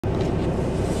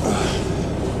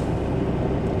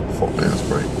Fuck me, that's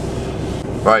great.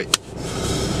 Right,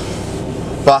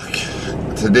 back.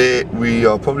 Today we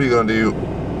are probably going to do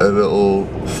a little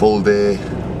full day,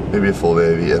 maybe a full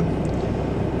day of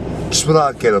eating. Just what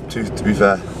I get up to be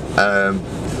fair.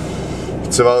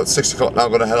 It's about 6 o'clock now, I'm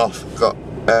going to head off. Got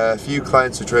a few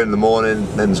clients to train in the morning,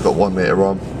 then there's got one later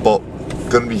on. But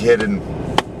going to be hitting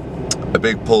a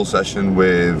big pull session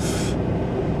with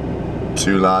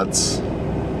two lads,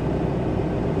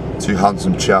 two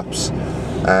handsome chaps,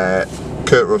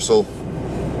 Kurt Russell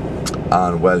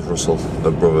and Wes Russell,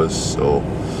 the brothers. So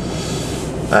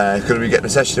going to be getting a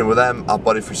session in with them at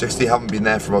Body 360. Haven't been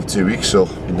there for about 2 weeks, so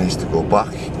it'd be nice to go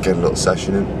back, get a little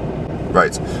session in.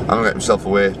 Right, I'm going to get myself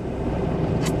away,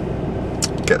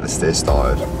 get this day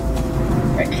started.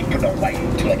 And keep putting on weight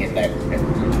until I get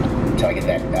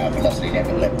that velocity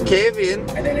level.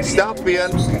 Kevin, stop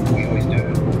being. We always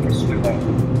do for a swimmer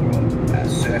or a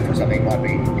surf or something. Might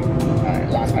be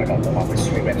last part of our warm up with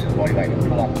 3 reps of body weight and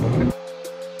pull up a little bit.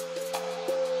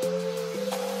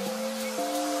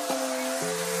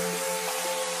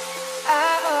 I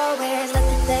always let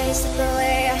the day slip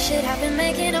away. I should have been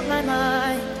making up my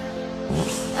mind.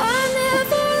 I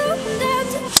never opened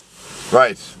up to...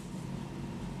 Right.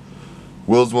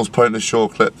 World's most pointless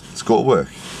short clip. Let's go to work.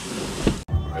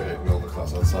 Right, ignore the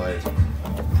class outside.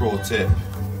 Pro tip.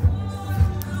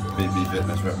 BB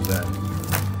Fitness represent.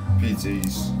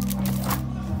 PTs.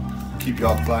 Keep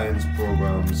your clients'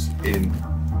 programs in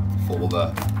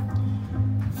folder.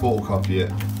 Photocopy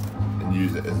it and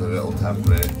use it as a little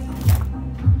template.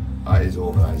 That is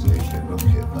organisation. Look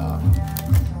at that.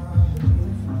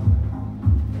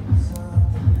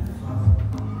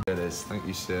 There it is. Thank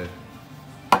you, sir.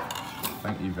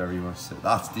 Thank you very much, sir.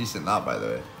 That's decent, that, by the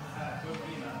way.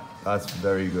 That's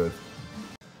very good.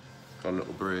 Got a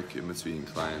little break in between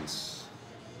clients.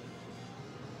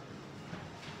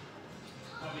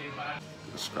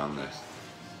 Let's scram this.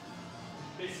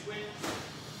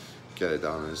 Get it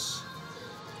down as.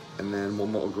 And then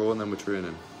one more to go, and then we're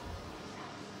training.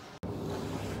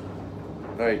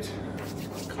 Right,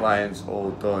 clients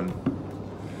all done.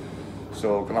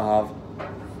 So, gonna have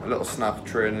a little snack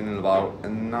training in about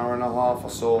an hour and a half or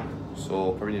so.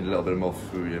 So probably need a little bit more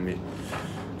food in me.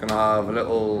 Gonna have a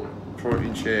little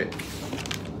protein shake,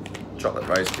 chocolate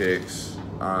rice cakes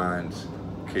and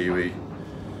kiwi.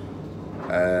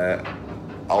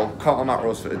 I'll count my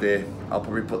macros for today. I'll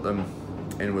probably put them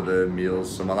in with the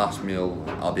meals. So my last meal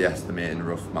I'll be estimating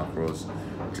rough macros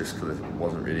just because it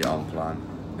wasn't really on plan.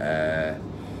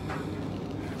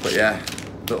 But yeah,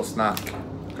 little snack,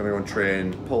 gonna go and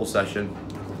train, pull session.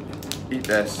 Eat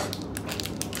this,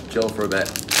 chill for a bit,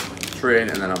 train,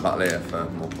 and then I'm back later for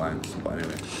more clients. But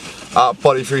anyway, at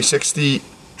Body 360,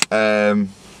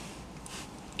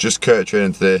 just Kurt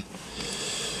training today.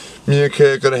 Me and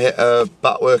Kurt gonna hit a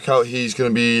back workout. He's gonna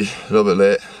be a little bit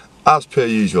late, as per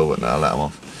usual, but now I'll let him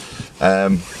off.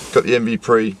 Got the MV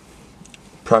pre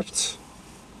prepped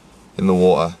in the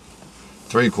water,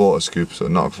 3/4 scoop, so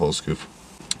not a full scoop.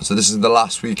 So this is the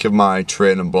last week of my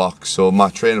training block. So my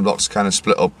training block's kind of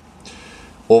split up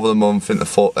over the month into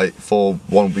four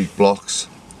 1 week blocks.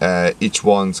 Each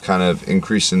one's kind of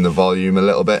increasing the volume a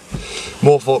little bit,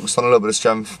 more focused on a little bit of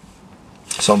strength.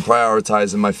 So I'm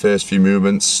prioritising my first few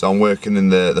movements. So I'm working in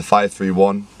the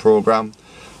 5-3-1 program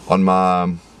on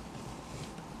my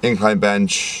incline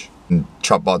bench,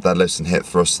 trap bar deadlifts and hip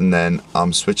thrusts, and then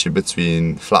I'm switching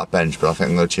between flat bench, but I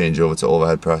think I'm going to change over to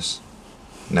overhead press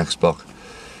next block.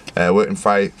 Working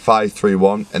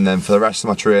 5-3-1, and then for the rest of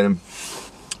my training,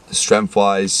 strength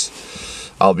wise,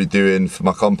 I'll be doing for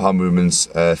my compound movements,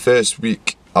 first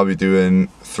week I'll be doing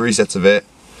 3 sets of 8,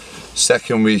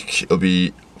 second week it'll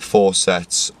be 4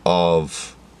 sets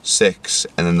of 6,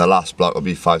 and then the last block will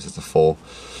be 5 sets of 4.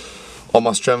 On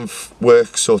my strength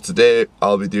work, so today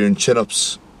I'll be doing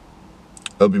chin-ups,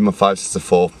 it'll be my 5 sets of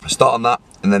 4. I start on that,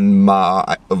 and then my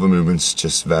other movements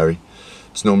just vary.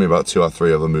 It's normally about 2 or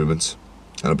 3 other movements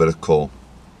and a bit of core,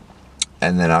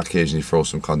 and then I'll occasionally throw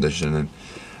some conditioning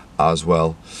as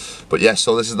well. But yeah,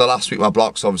 so this is the last week of my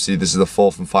blocks. Obviously this is the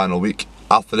 4th and final week.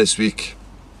 After this week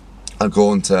I'll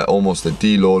go into almost a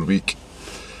deload week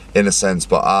in a sense,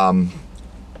 but I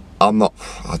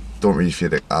don't really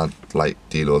feel it. I like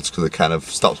deloads because it kind of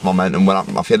stops momentum when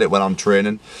I feel it when I'm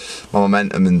training. My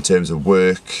momentum in terms of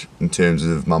work, in terms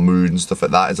of my mood and stuff like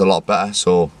that is a lot better.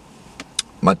 So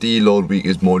my deload week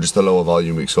is more just a lower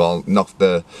volume week. So I'll knock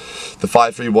the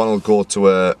 5-3-1 will go to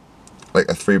a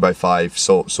 3x5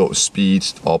 sort of speed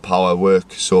or power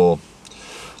work. So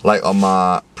like on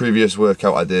my previous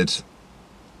workout I did,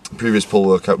 previous pull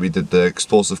workout we did the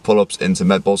explosive pull-ups into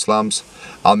med ball slams.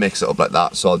 I'll mix it up like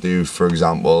that. So I'll do, for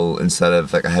example, instead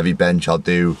of like a heavy bench, I'll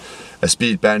do a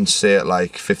speed bench, say at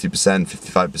like 50%,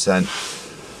 55%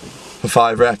 for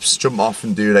 5 reps, jump off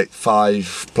and do like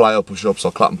 5 plyo push-ups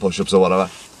or clapping push-ups or whatever.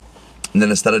 And then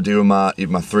instead of doing either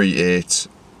my 3, 8,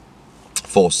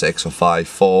 4, 6 or 5,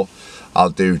 4, I'll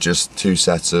do just 2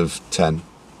 sets of 10.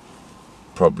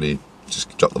 Probably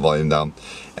just drop the volume down.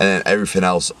 And then everything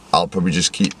else I'll probably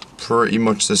just keep pretty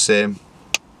much the same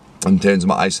in terms of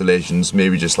my isolations.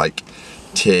 Maybe just like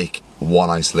take 1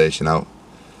 isolation out.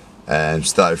 And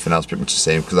still everything else pretty much the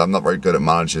same, because I'm not very good at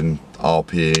managing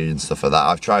RPE and stuff like that.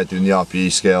 I've tried doing the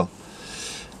RPE scale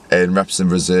and reps in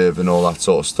reserve and all that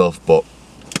sort of stuff, but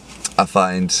I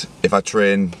find if I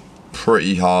train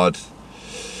pretty hard,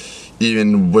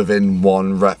 even within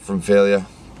 1 rep from failure,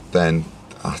 then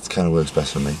that kind of works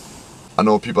best for me. I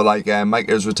know people like Mike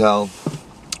Israetel,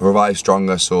 Revive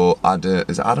Stronger, so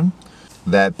is it Adam?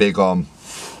 They're big on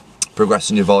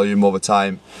progressing your volume over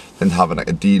time and having like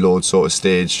a deload sort of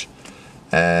stage.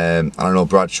 And I know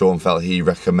Brad Schoenfeld, he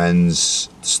recommends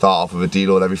start off with a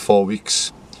deload every 4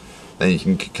 weeks, then you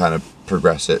can kind of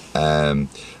progress it.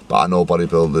 But I know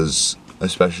bodybuilders,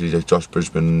 especially like Josh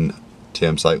Bridgman,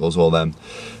 TM Cycles, all them,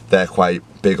 they're quite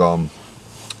big on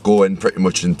going pretty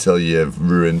much until you've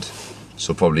ruined.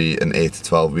 So probably in 8 to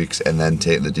 12 weeks and then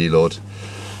take the deload.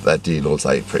 That deload's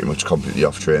like pretty much completely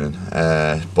off training.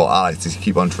 But I like to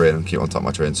keep on training, keep on top of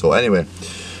my training. So anyway,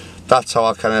 that's how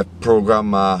I kind of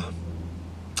program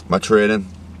my training.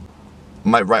 I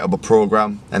might write up a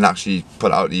program and actually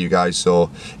put it out to you guys. So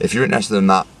if you're interested in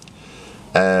that,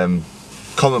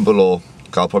 comment below.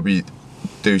 I'll probably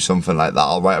do something like that.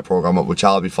 I'll write a program up which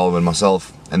I'll be following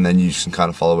myself, and then you can kind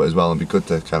of follow it as well. It'd be good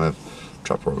to kind of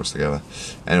track progress together.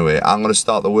 Anyway, I'm going to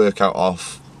start the workout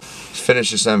off.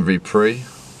 Finish this MV pre.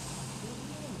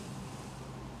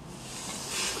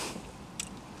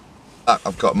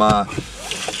 I've got my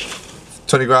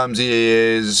 20 grams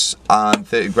EAAs and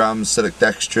 30 grams Cidic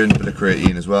Dextrin, bit of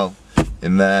creatine as well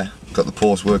in there. Got the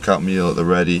post-workout meal at the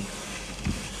ready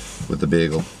with the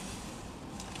bagel.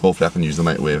 Hopefully I can use the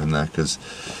microwave in there, because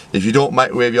if you don't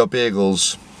microwave your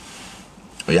bagels,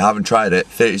 or you haven't tried it,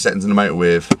 30 seconds in the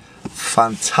microwave,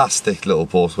 fantastic little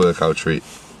post-workout treat.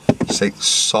 It's like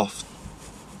soft,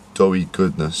 doughy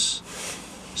goodness.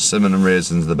 Cinnamon and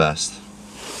raisins the best.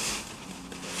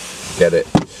 Get it.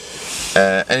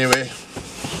 Anyway,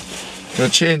 gonna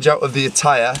change out of the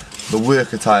attire, the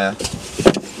work attire,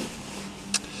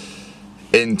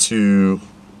 into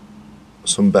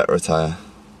some better attire.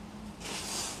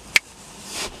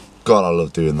 God, I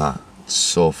love doing that. It's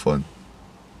so fun.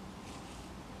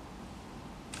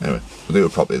 Anyway, we'll do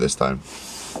it properly this time.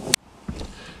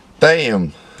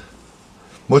 Damn!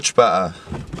 Much better.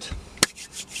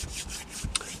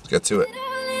 Let's get to it.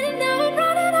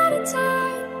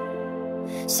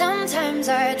 Sometimes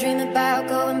I dream about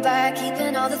going back,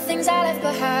 keeping all the things I left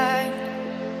behind.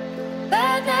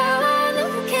 But now I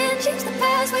know I can't change the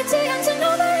past, way too young to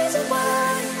know the reason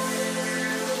why.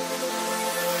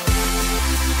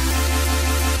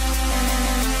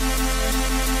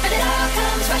 And it all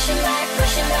comes rushing back,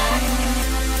 rushing back.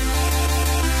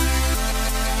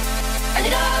 And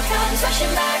it all comes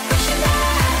rushing back, rushing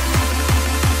back.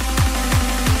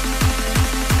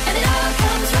 And it all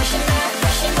comes rushing back,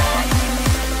 rushing back.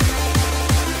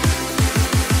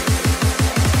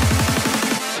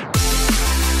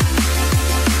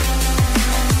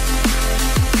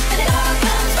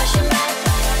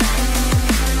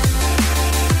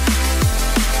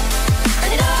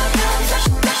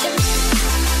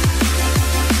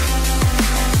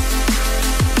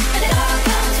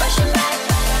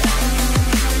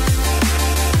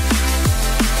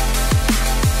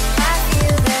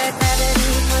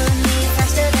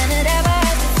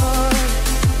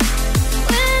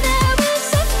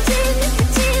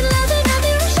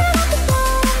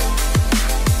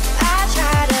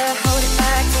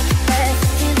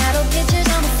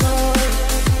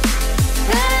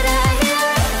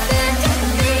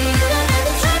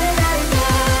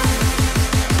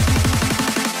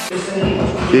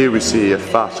 Here we see a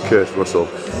fat Kurt Russell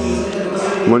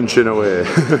munching away.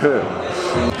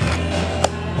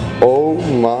 Oh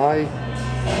my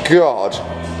God.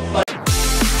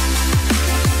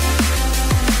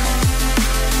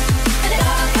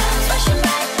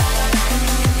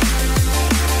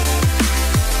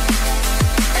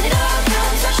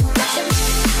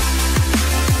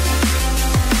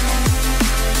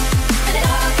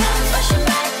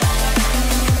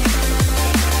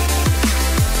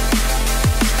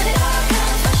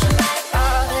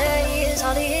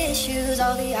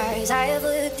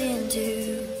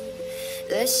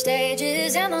 the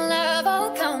stages and the love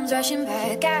all comes rushing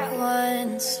back at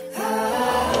once.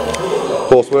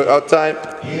 Post-workout time.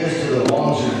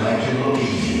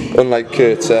 Unlike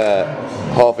Kurt's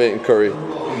half-eaten curry,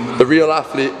 the real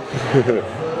athlete.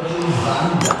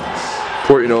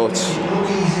 Protein oats,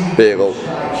 bagel.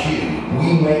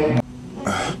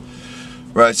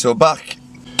 Right, so back.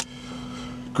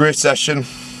 Great session.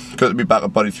 Good to be back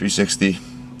at Body 360,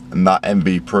 and that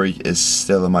MV Pre is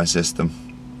still in my system.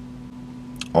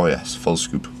 Oh yes, full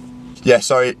scoop. Yeah,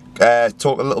 sorry,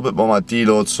 talk a little bit more about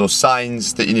deload. So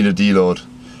signs that you need a deload.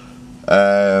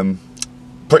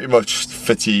 Pretty much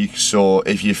fatigue. So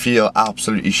if you feel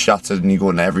absolutely shattered and you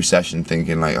go into every session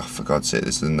thinking like, oh for God's sake,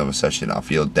 this is another session, I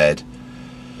feel dead,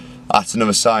 that's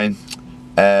another sign.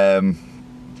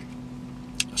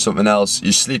 Something else,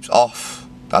 your sleep's off,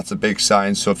 that's a big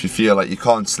sign. So if you feel like you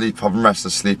can't sleep, having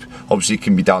restless sleep, obviously it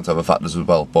can be down to other factors as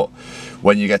well, but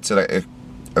when you get to like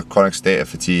a chronic state of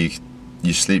fatigue,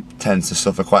 your sleep tends to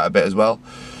suffer quite a bit as well.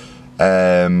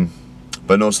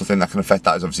 But another thing that can affect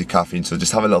that is obviously caffeine, so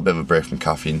just have a little bit of a break from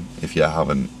caffeine if you're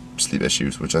having sleep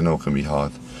issues, which I know can be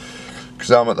hard.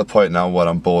 Because I'm at the point now where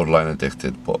I'm borderline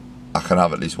addicted, but I can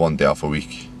have at least one day off a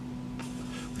week,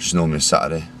 which is normally a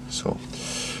Saturday. So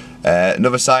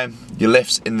another sign, your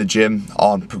lifts in the gym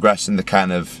aren't progressing, the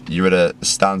kind of, you're at a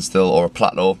standstill or a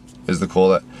plateau as they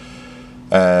call it.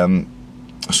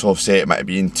 So say it might have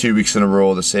been 2 weeks in a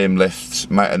row, the same lift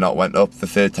might have not went up. The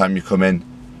third time you come in,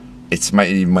 it might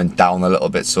even went down a little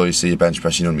bit. So you see your bench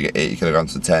press, you normally get 80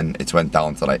 kilograms to 10, it went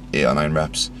down to like 8 or 9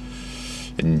 reps.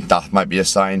 And that might be a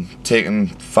sign. Taking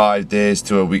 5 days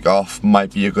to a week off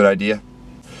might be a good idea.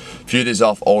 A few days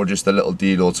off or just a little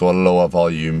deload, so a lower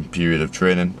volume period of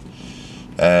training.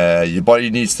 Your body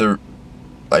needs to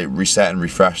like reset and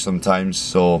refresh sometimes,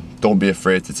 so don't be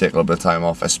afraid to take a little bit of time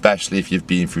off, especially if you've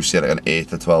been through say like an 8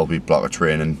 to 12 week block of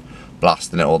training,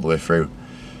 blasting it all the way through.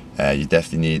 You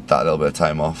definitely need that little bit of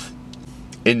time off.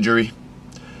 Injury,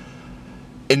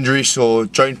 so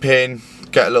joint pain,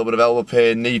 get a little bit of elbow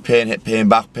pain, knee pain, hip pain,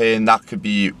 back pain. That could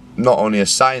be not only a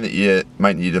sign that you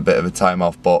might need a bit of a time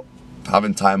off, but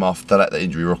having time off to let the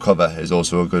injury recover is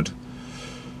also a good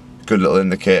little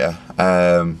indicator.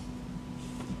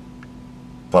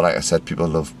 But like I said, people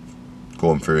love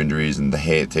going through injuries and they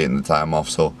hate taking the time off,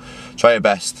 so try your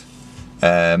best.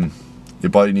 Your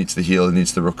body needs to heal, it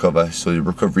needs to recover, so your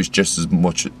recovery is just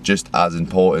as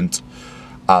important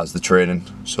as the training.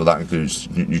 So that includes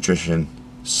nutrition,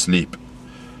 sleep,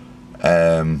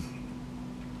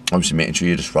 obviously making sure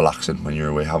you're just relaxing when you're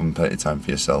away, having plenty of time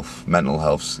for yourself. Mental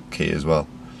health's key as well,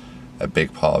 a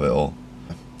big part of it all.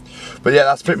 But yeah,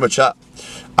 that's pretty much that.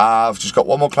 I've just got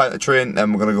one more client to train,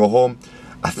 then we're gonna go home.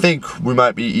 I think we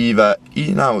might be either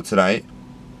eating out tonight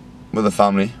with the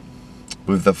family,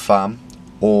 with the fam,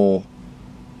 or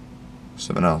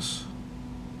something else.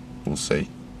 We'll see.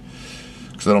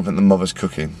 Because I don't think the mother's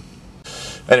cooking.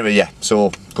 Anyway, yeah,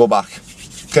 so go back,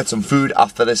 get some food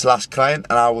after this last client,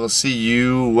 and I will see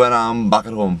you when I'm back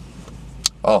at home.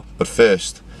 Oh, but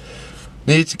first,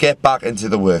 need to get back into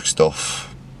the work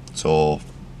stuff. So,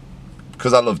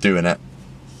 because I love doing it,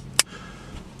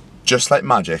 just like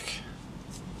magic,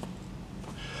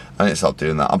 I need to stop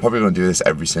doing that. I'm probably going to do this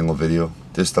every single video,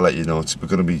 just to let you know it's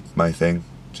going to be my thing.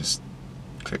 Just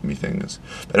click me fingers.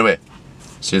 But anyway,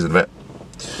 see you in a bit.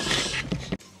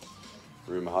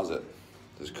 Rumour has it,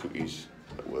 there's cookies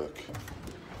at work.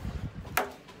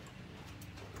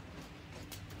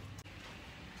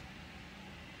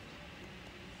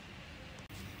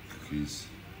 Cookies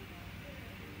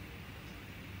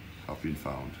have been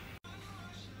found.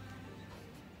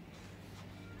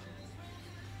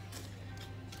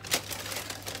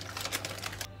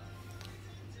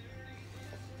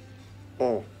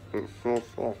 Oh, it's so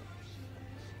soft.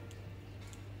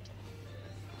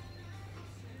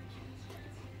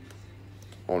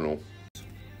 Oh no.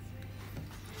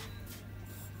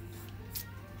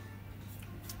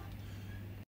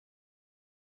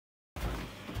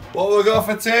 What we got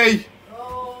for tea?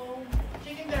 Oh,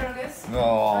 chicken burgers.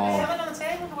 Oh. And they have it on the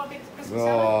table. You want a bit of Christmas Oh.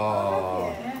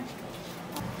 salad? Yeah.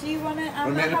 Do you want to? Want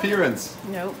to make an appearance?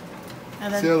 No.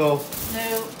 And then, Say hello.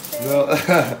 no.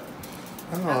 No.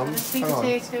 Hang on. And a sweet Hang on.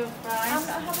 potato fries.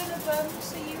 I'm not having a bun,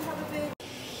 so you have a bit.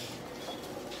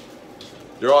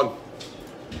 You're on.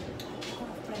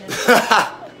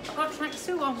 I've got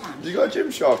tracksuit on, man. You got a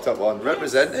Gymshark top on.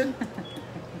 Representing.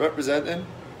 Representing.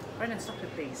 Brennan, stop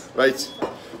it, please. Right.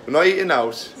 We're not eating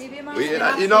out. Maybe a We're eating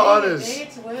nice out. You're not day, honest. day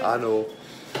to work. I know.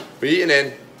 We're eating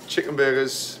in chicken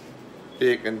burgers,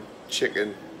 bacon,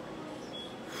 chicken.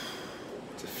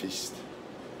 It's a feast.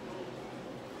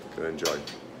 Gonna enjoy.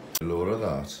 A load of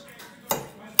that.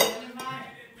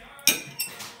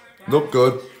 Look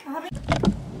good.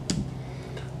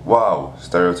 Wow,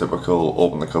 stereotypical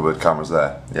open the cupboard cameras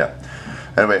there. Yeah.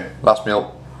 Anyway, last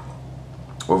meal.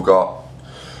 We've got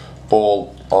a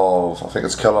bowl of, I think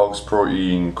it's Kellogg's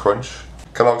Protein Crunch.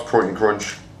 Kellogg's Protein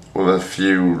Crunch with a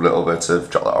few little bits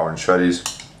of chocolate orange shreddies.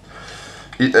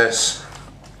 Eat this.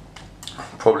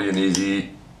 Probably an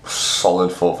easy,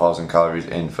 solid 4,000 calories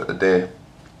in for the day.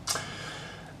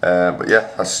 But yeah,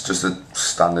 that's just a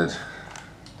standard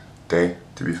day,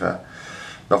 to be fair.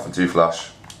 Nothing too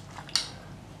flash.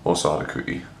 Also had a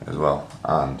cookie as well,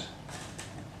 and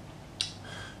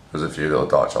there's a few little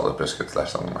dark chocolate biscuits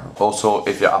left on there. Also,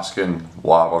 if you're asking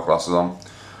why I've got glasses on,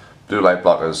 blue light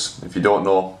blockers. If you don't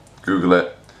know, Google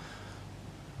it.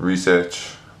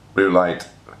 Research blue light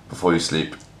before you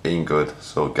sleep ain't good,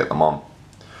 so get them on.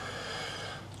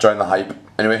 Join the hype.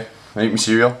 Anyway, I eat my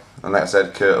cereal, and like I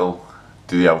said, Kurt will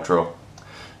do the outro.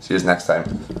 See you next time.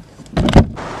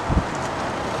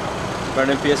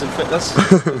 Burning PS and Fitness.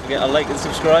 Don't forget to like and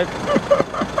subscribe.